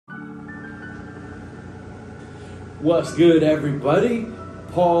What's good, everybody?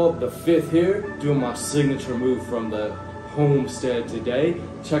 Paul the Fifth here, doing my signature move from the homestead today.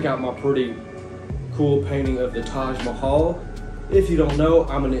 Check out my pretty cool painting of the Taj Mahal. If you don't know,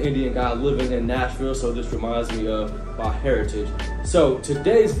 I'm an Indian guy living in Nashville, so this reminds me of my heritage. So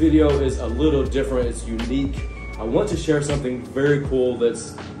today's video is a little different, it's unique. I want to share something very cool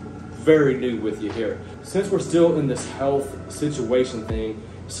that's very new with you here. Since we're still in this health situation thing,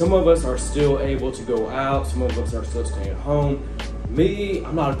 some of us are still able to go out, some of us are still staying home. Me,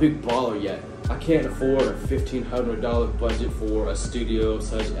 I'm not a big baller yet. I can't afford a $1,500 budget for a studio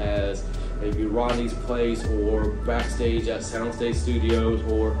such as maybe Ronnie's Place or Backstage at Soundstage Studios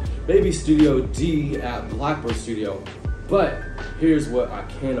or maybe Studio D at Blackbird Studio. But here's what I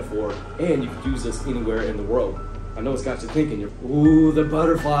can afford, and you can use this anywhere in the world. I know it's got you thinking, ooh, the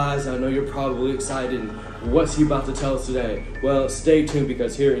butterflies. I know you're probably excited. What's he about to tell us today? Well, stay tuned,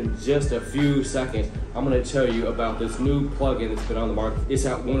 because here in just a few seconds, I'm gonna tell you about this new plugin that's been on the market. It's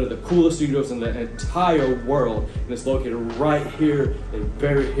at one of the coolest studios in the entire world, and it's located right here in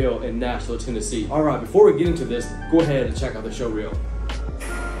Berry Hill in Nashville, Tennessee. All right, before we get into this, go ahead and check out the show reel.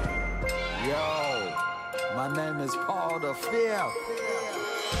 Yo, my name is Paul the Fifth.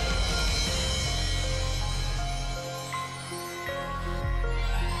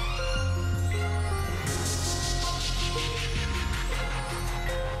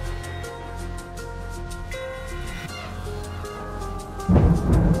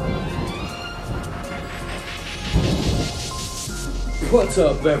 What's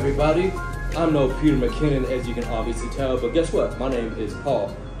up, everybody? I'm no Peter McKinnon, as you can obviously tell, but guess what? My name is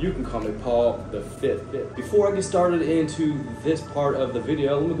Paul. You can call me Paul the Fifth. Before I get started into this part of the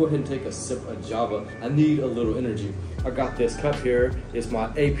video, let me go ahead and take a sip of Java. I need a little energy. I got this cup here. It's my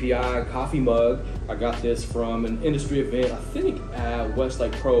API coffee mug. I got this from an industry event, I think at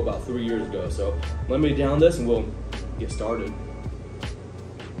Westlake Pro about 3 years ago. So let me down this and we'll get started.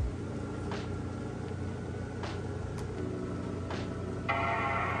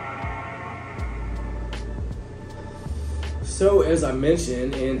 So as I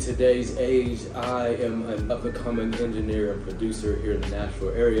mentioned, in today's age, I am an up-and-coming engineer and producer here in the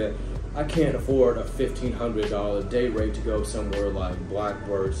Nashville area. I can't afford a $1,500 day rate to go somewhere like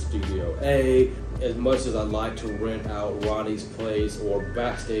Blackbird Studio A, as much as I'd like to rent out Ronnie's Place or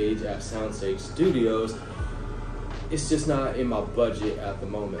Backstage at Soundstage Studios. It's just not in my budget at the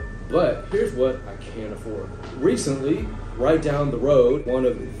moment. But here's what I can afford. Recently, right down the road, one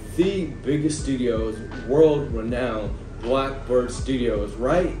of the biggest studios, world-renowned, Blackbird Studio, is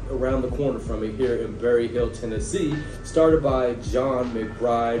right around the corner from me here in Berry Hill, Tennessee, started by John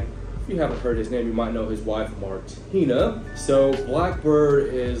McBride. If you haven't heard his name, you might know his wife, Martina. So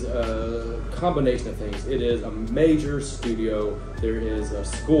Blackbird is a combination of things. It is a major studio. There is a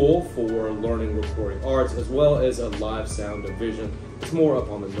school for learning recording arts, as well as a live sound division. It's more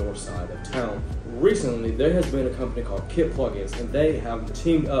up on the north side of town. Recently, there has been a company called Kit Plugins, and they have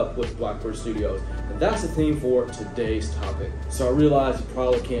teamed up with Blackbird Studios. And that's the theme for today's topic. So I realize you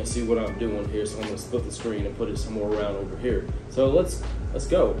probably can't see what I'm doing here, so I'm gonna split the screen and put it somewhere around over here. So let's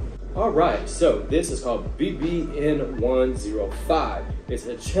go. All right, so this is called BBN105. It's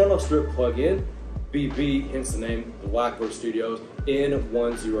a channel strip plugin, BB, hence the name Blackbird Studios,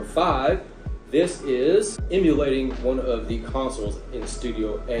 N105. This is emulating one of the consoles in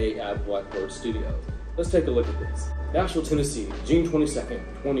Studio A at Blackbird Studios. Let's take a look at this. Nashville, Tennessee, June 22nd,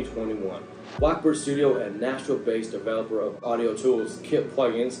 2021. Blackbird Studio, a Nashville-based developer of audio tools, Kit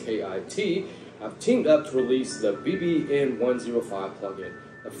Plugins, KIT, have teamed up to release the BBN105 plugin,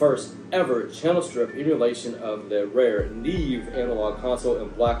 the first ever channel strip emulation of the rare Neve analog console in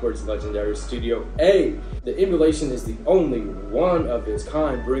Blackbird's legendary Studio A. The emulation is the only one of its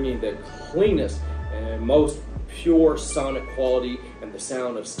kind, bringing the cleanest and most pure sonic quality and the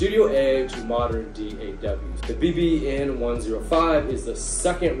sound of Studio A to modern DAWs. The BBN105 is the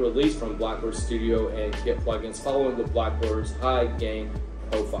second release from Blackbird Studio and Kit Plugins, following the Blackbird's high gain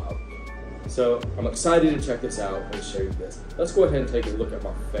profile. So I'm excited to check this out and show you this. Let's go ahead and take a look at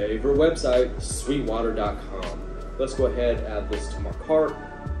my favorite website, Sweetwater.com. Let's go ahead and add this to my cart.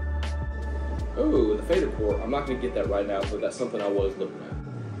 Oh, the fader port. I'm not going to get that right now, but that's something I was looking at.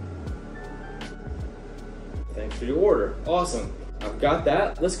 Thanks for your order. Awesome. I've got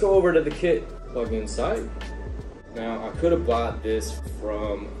that. Let's go over to the Kit Plugins site. Now, I could have bought this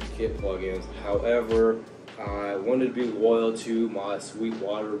from Kit Plugins. However, I wanted to be loyal to my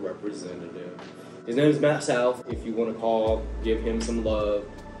Sweetwater representative. His name is Matt South. If you want to call, give him some love.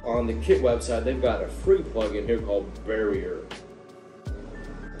 On the Kit website, they've got a free plugin here called Barrier.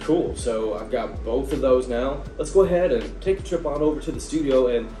 Cool, so I've got both of those now. Let's go ahead and take a trip on over to the studio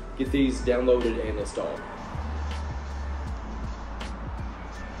and get these downloaded and installed.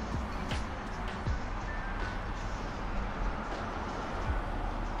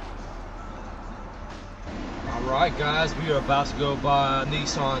 Alright guys, we are about to go by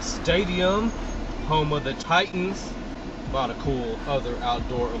Nissan Stadium, home of the Titans. A lot of cool other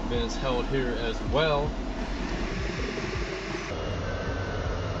outdoor events held here as well.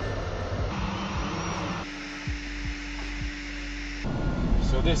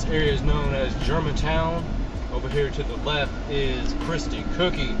 So this area is known as Germantown. Over here to the left is Christie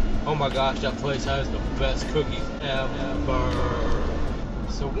Cookie. Oh my gosh, that place has the best cookies ever.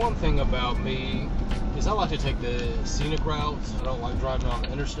 So one thing about me is I like to take the scenic routes. I don't like driving on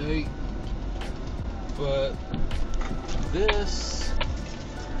the interstate. But this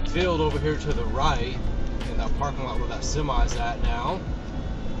field over here to the right, in that parking lot where that semi's at now,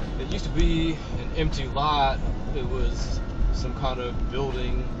 it used to be an empty lot. It was some kind of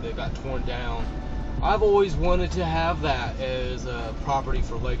building that got torn down. I've always wanted to have that as a property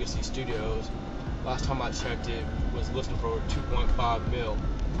for Legacy Studios. Last time I checked, it was listed for 2.5 mil.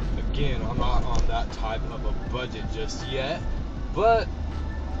 Again, I'm not on that type of a budget just yet, but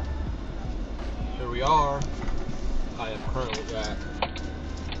here we are. I am currently at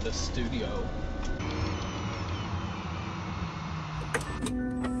the studio.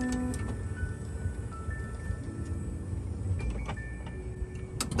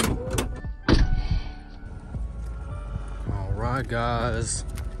 Alright guys,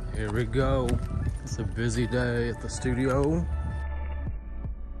 here we go. It's a busy day at the studio.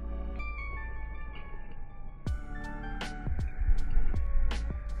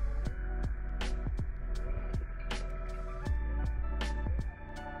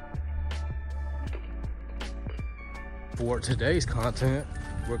 For today's content,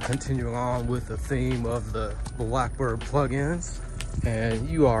 we're continuing on with the theme of the Blackbird plugins, and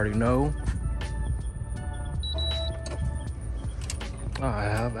you already know I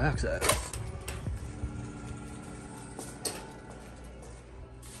have access.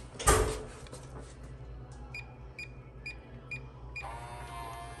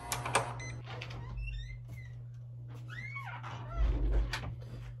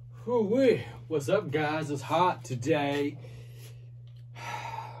 Whoo-wee. What's up guys? It's hot today.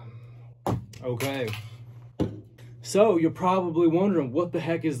 Okay. So you're probably wondering what the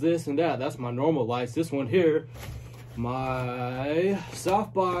heck is this and that. That's my normal lights. This one here, my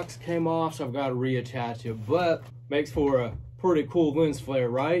softbox came off, so I've got to reattach it, but makes for a pretty cool lens flare,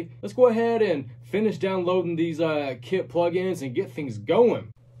 right? Let's go ahead and finish downloading these Kit plugins and get things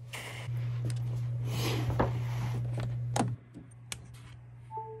going.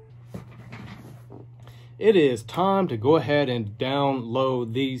 It is time to go ahead and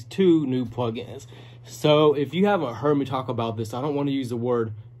download these two new plugins. So if you haven't heard me talk about this, I don't want to use the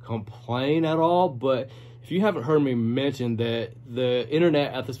word complain at all, but if you haven't heard me mention that the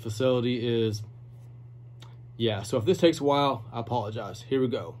internet at this facility is, yeah, so if this takes a while, I apologize. Here we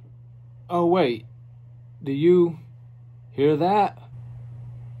go. Oh wait, do you hear that?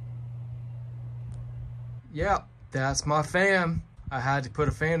 Yeah, that's my fan. I had to put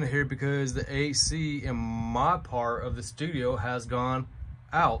a fan in here because the AC in my part of the studio has gone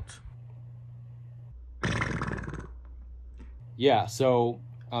out. Yeah, so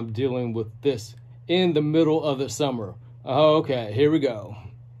I'm dealing with this in the middle of the summer. Okay, here we go.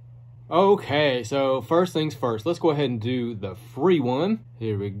 Okay, so first things first, let's go ahead and do the free one.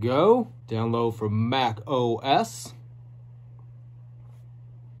 Here we go. Download from Mac OS.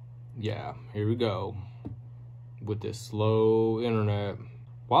 Yeah, here we go. With this slow internet.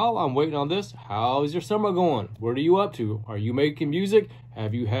 While I'm waiting on this, how's your summer going? What are you up to? Are you making music?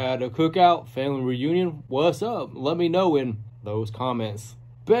 Have you had a cookout, family reunion? What's up? Let me know in those comments.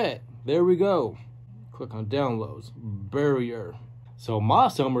 Bet, there we go. Click on downloads, barrier. So my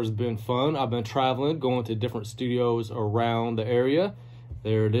summer's been fun. I've been traveling, going to different studios around the area.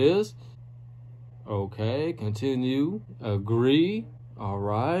 There it is. Okay, continue, agree. All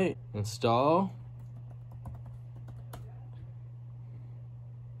right, install.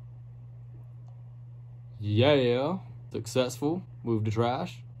 Yeah, successful. Move to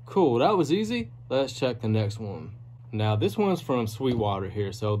trash. Cool, that was easy. Let's check the next one. Now this one's from Sweetwater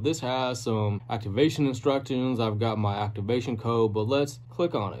here. So this has some activation instructions. I've got my activation code, but let's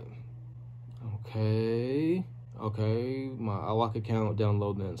click on it. Okay, my iLock account,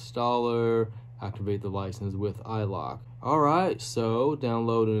 download the installer, activate the license with iLock. All right, so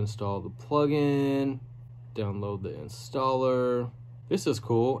download and install the plugin, download the installer. This is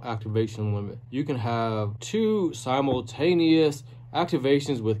cool, activation limit. You can have 2 simultaneous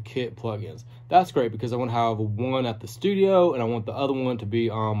activations with Kit plugins. That's great because I want to have one at the studio and I want the other one to be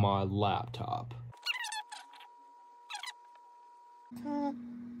on my laptop.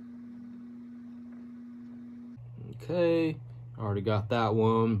 Okay, I already got that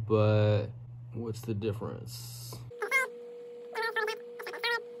one, but what's the difference?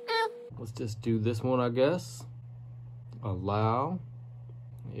 Let's just do this one, I guess. Allow.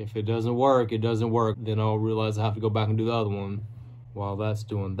 If it doesn't work, it doesn't work. Then I'll realize I have to go back and do the other one. While that's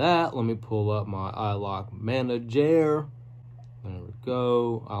doing that, let me pull up my iLock Manager. There we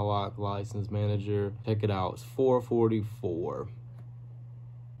go. iLock License Manager. Check it out. It's 444.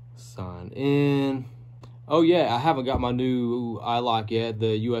 Sign in. Oh yeah, I haven't got my new iLock yet,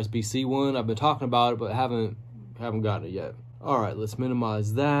 the USB-C one. I've been talking about it, but haven't gotten it yet. All right, let's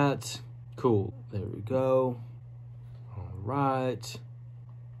minimize that. Cool. There we go. All right.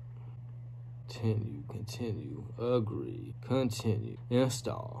 Continue, agree, continue,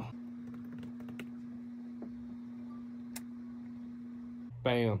 install.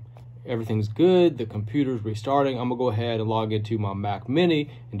 Bam, everything's good. The computer's restarting. I'm gonna go ahead and log into my Mac Mini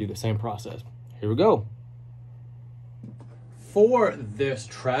and do the same process. Here we go. For this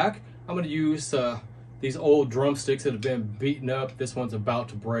track, I'm gonna use these old drumsticks that have been beaten up. This one's about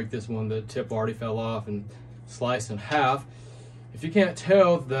to break. This one, the tip already fell off and sliced in half. If you can't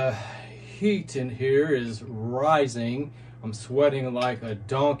tell, the heat in here is rising. I'm sweating like a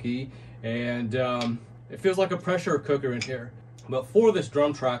donkey, and it feels like a pressure cooker in here. But for this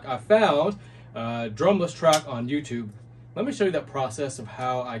drum track, I found a drumless track on YouTube. Let me show you that process of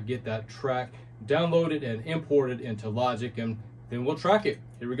how I get that track downloaded and imported into Logic, and then we'll track it.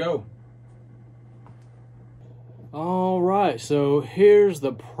 Here we go. All right, so here's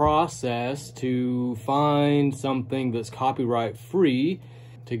the process to find something that's copyright free,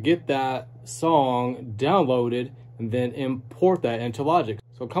 to get that song downloaded and then import that into Logic.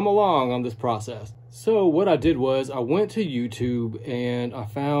 So come along on this process. So what I did was I went to YouTube and I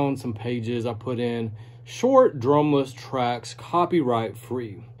found some pages. I put in short drumless tracks copyright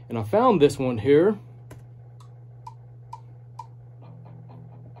free, and I found this one here.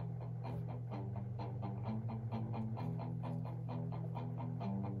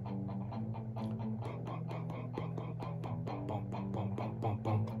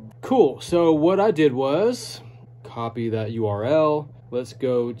 Cool, so what I did was copy that URL. Let's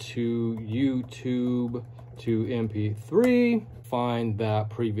go to YouTube to MP3, find that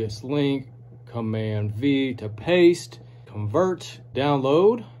previous link, Command V to paste, convert,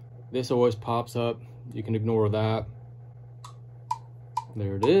 download. This always pops up. You can ignore that.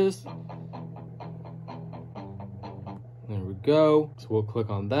 There it is. There we go. So we'll click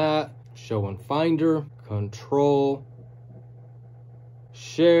on that, show in Finder, Control,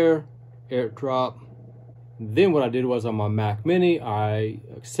 share, airdrop. Then what I did was on my Mac Mini, I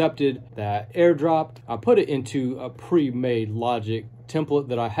accepted that airdrop. I put it into a pre-made Logic template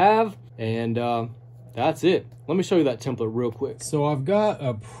that I have, and that's it. Let me show you that template real quick. So I've got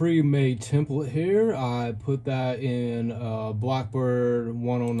a pre-made template here. I put that in Blackbird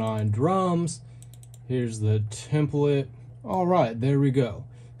 109 drums. Here's the template. All right, there we go.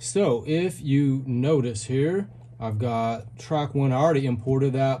 So if you notice here, I've got track one. I already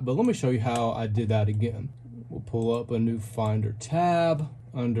imported that, but let me show you how I did that again. We'll pull up a new Finder tab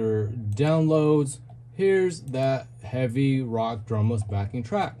under downloads. Here's that heavy rock drumless backing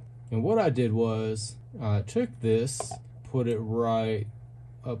track. And what I did was I took this, put it right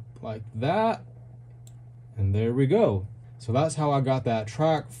up like that, and there we go. So that's how I got that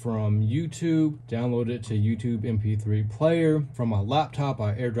track from YouTube, downloaded it to YouTube MP3 player. From my laptop,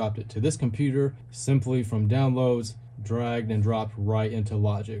 I airdropped it to this computer, simply from downloads, dragged and dropped right into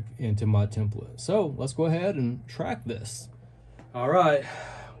Logic, into my template. So let's go ahead and track this. All right,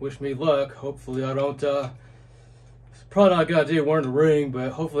 wish me luck. Hopefully I don't, it's probably not a good idea wearing the ring,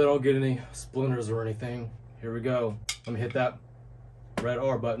 but hopefully I don't get any splinters or anything. Here we go. Let me hit that red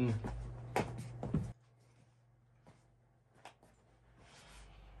R button.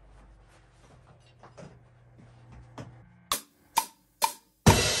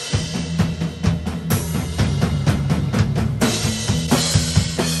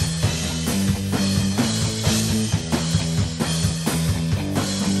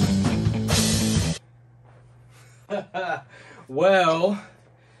 Well,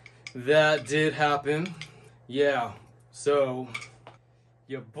 that did happen. Yeah, so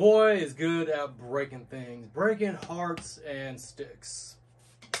your boy is good at breaking things, breaking hearts and sticks.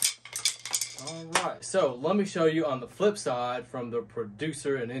 All right, so let me show you on the flip side, from the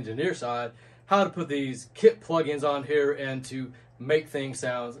producer and engineer side, how to put these Kit plugins on here and to make things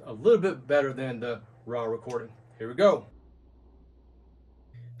sound a little bit better than the raw recording. Here we go.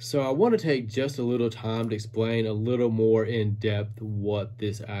 So I want to take just a little time to explain a little more in depth what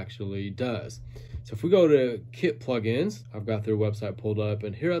this actually does. So if we go to Kit Plugins, I've got their website pulled up,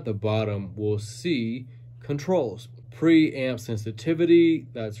 and here at the bottom we'll see controls. Preamp sensitivity,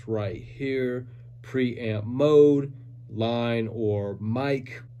 that's right here. Preamp mode, line or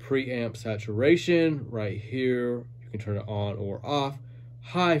mic. Preamp saturation right here, you can turn it on or off.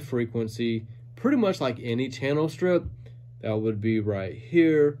 High frequency, pretty much like any channel strip, that would be right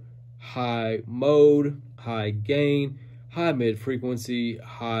here. High mode, high gain, high mid frequency,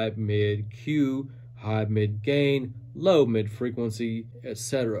 high mid Q, high mid gain, low mid frequency,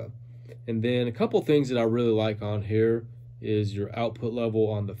 etc. And then a couple things that I really like on here is your output level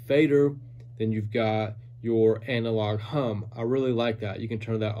on the fader. Then you've got your analog hum. I really like that. You can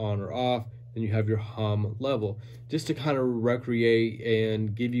turn that on or off. Then you have your hum level, just to kind of recreate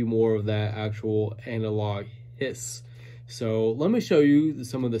and give you more of that actual analog hiss. So let me show you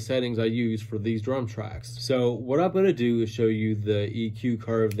some of the settings I use for these drum tracks. So what I'm going to do is show you the EQ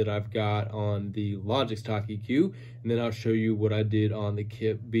curve that I've got on the Logic stock EQ, and then I'll show you what I did on the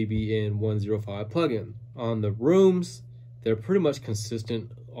Kit BBN105 plugin. On the rooms, they're pretty much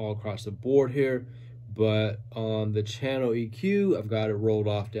consistent all across the board here, but on the channel EQ, I've got it rolled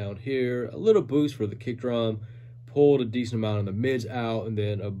off down here, a little boost for the kick drum, pulled a decent amount of the mids out, and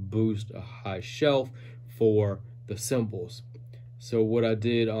then a boost, a high shelf for the cymbals. So what I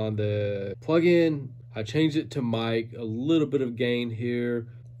did on the plugin, I changed it to mic, a little bit of gain here,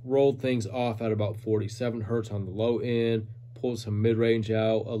 rolled things off at about 47 hertz on the low end, pulled some mid-range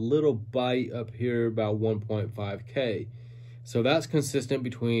out, a little bite up here about 1.5K. So that's consistent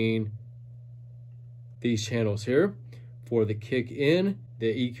between these channels here. For the kick in, the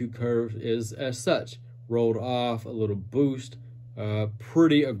EQ curve is as such, rolled off, a little boost,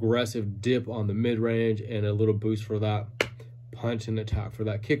 pretty aggressive dip on the mid-range, and a little boost for that punch and attack for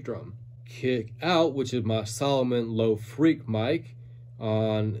that kick drum. Kick out, which is my Solomon low freak mic,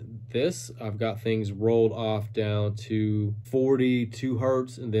 on this I've got things rolled off down to 42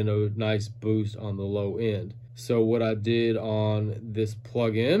 hertz and then a nice boost on the low end. So what I did on this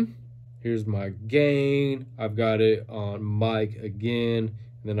plugin, here's my gain, I've got it on mic again,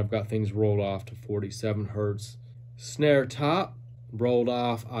 and then I've got things rolled off to 47 hertz. Snare top, rolled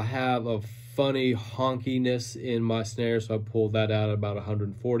off. I have a funny honkiness in my snare, so I pulled that out at about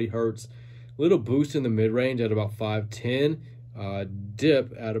 140 hertz. Little boost in the mid-range at about 510,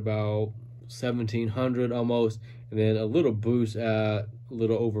 dip at about 1700 almost, and then a little boost at a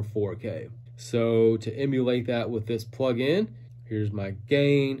little over 4K. So to emulate that with this plugin, here's my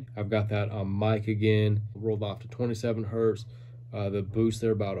gain. I've got that on mic again, rolled off to 27 hertz. The boost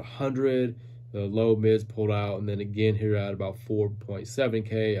there about 100. The low mids pulled out, and then again here at about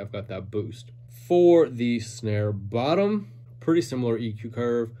 4.7K, I've got that boost. For the snare bottom, pretty similar EQ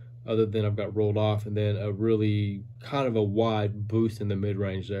curve, other than I've got rolled off and then a really kind of a wide boost in the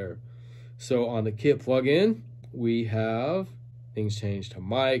mid-range there. So on the Kit plugin, we have things changed to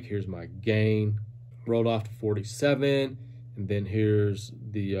mic. Here's my gain, rolled off to 47, and then here's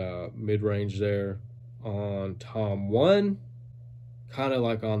the mid-range there on tom 1, kind of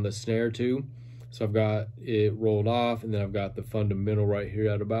like on the snare too. So I've got it rolled off, and then I've got the fundamental right here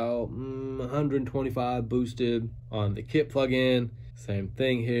at about 125 boosted. On the Kit plugin, same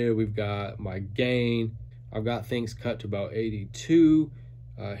thing here. We've got my gain. I've got things cut to about 82.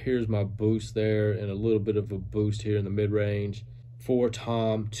 Here's my boost there, and a little bit of a boost here in the mid-range. For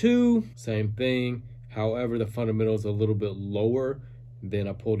tom 2, same thing. However, the fundamental is a little bit lower. Then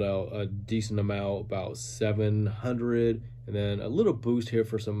I pulled out a decent amount, about 700, and then a little boost here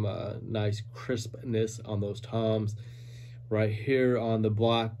for some nice crispness on those toms. Right here on the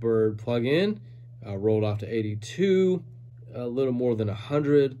Blackbird plugin, rolled off to 82, a little more than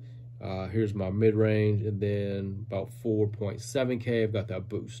 100. Here's my mid-range, and then about 4.7K, I've got that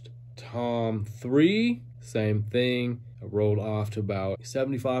boost. Tom 3, same thing. I rolled off to about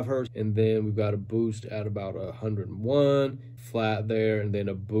 75 hertz, and then we've got a boost at about 101, flat there, and then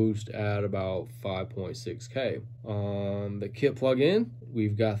a boost at about 5.6K. On the Kit plugin,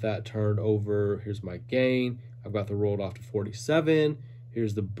 we've got that turned over. Here's my gain. I've got the rolled off to 47.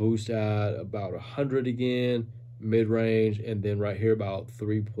 Here's the boost at about 100 again, mid-range, and then right here about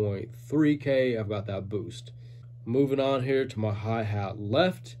 3.3K, I've got that boost. Moving on here to my hi-hat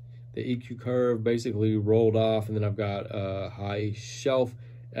left, the EQ curve basically rolled off, and then I've got a high shelf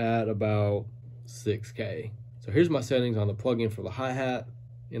at about 6K. So here's my settings on the plugin for the hi-hat,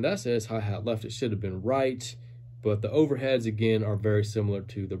 and that says hi-hat left. It should have been right, but the overheads again are very similar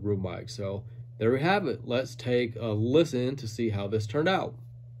to the room mic. So there we have it. Let's take a listen to see how this turned out.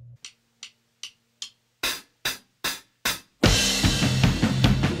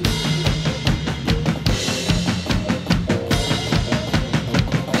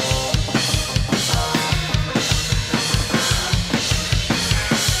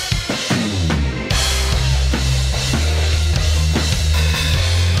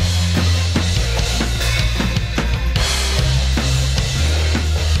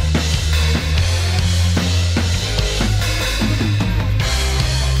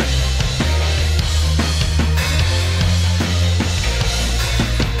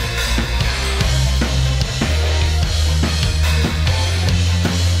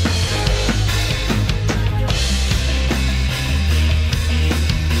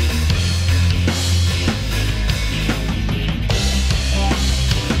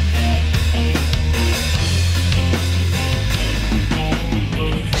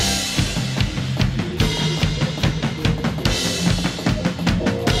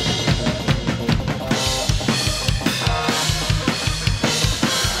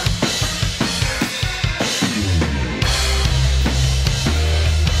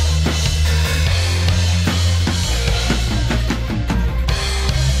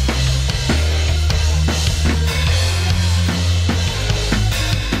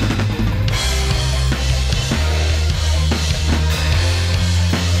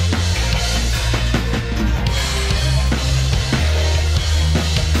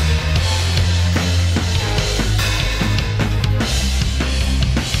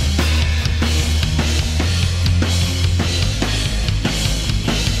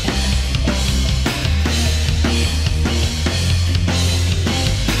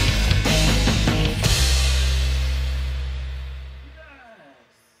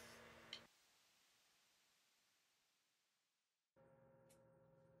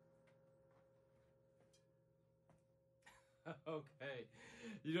 Okay,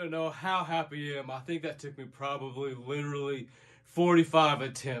 you don't know how happy I am. I think that took me probably literally 45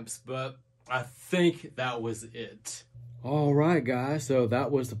 attempts, but I think that was it. All right, guys, so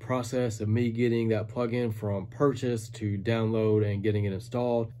that was the process of me getting that plugin from purchase to download and getting it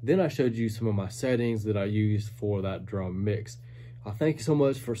installed. Then I showed you some of my settings that I used for that drum mix. I thank you so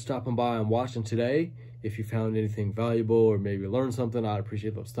much for stopping by and watching today. If you found anything valuable or maybe learned something, I'd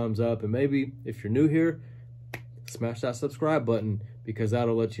appreciate those thumbs up. And maybe if you're new here, smash that subscribe button, because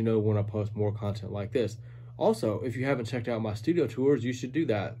that'll let you know when I post more content like this. Also, if you haven't checked out my studio tours, you should do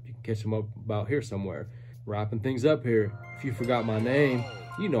that. You can catch them up about here somewhere. Wrapping things up here. If you forgot my name,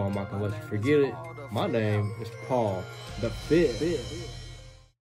 you know I'm not gonna let you forget it. My name is Paul the Fifth.